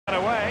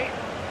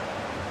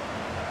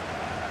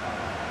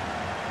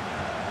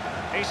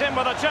He's in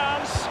with a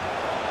chance.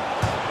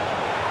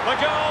 The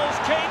goals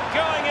keep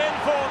going in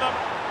for them.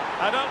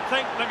 I don't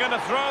think they're going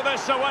to throw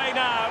this away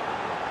now.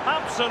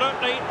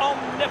 Absolutely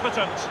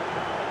omnipotent.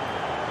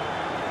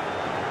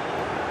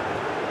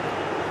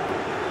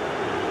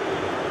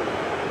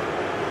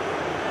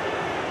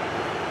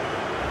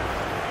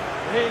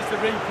 Here's the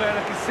replay, and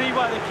I can see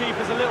why the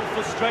keeper's a little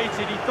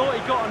frustrated. He thought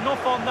he got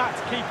enough on that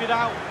to keep it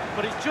out,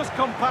 but it's just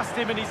come past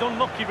him and he's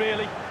unlucky,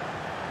 really.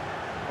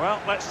 Well,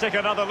 let's take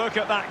another look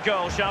at that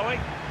goal, shall we?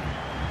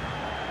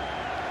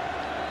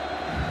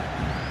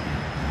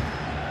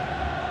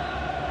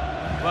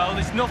 Well,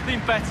 there's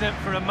nothing better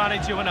for a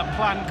manager when a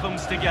plan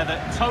comes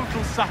together.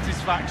 Total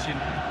satisfaction.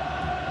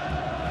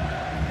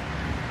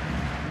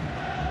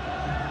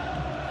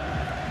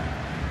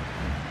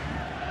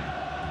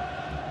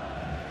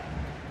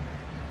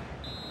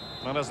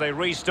 And as they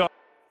restart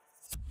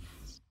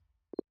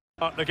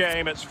the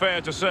game, it's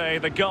fair to say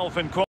the gulf in quality.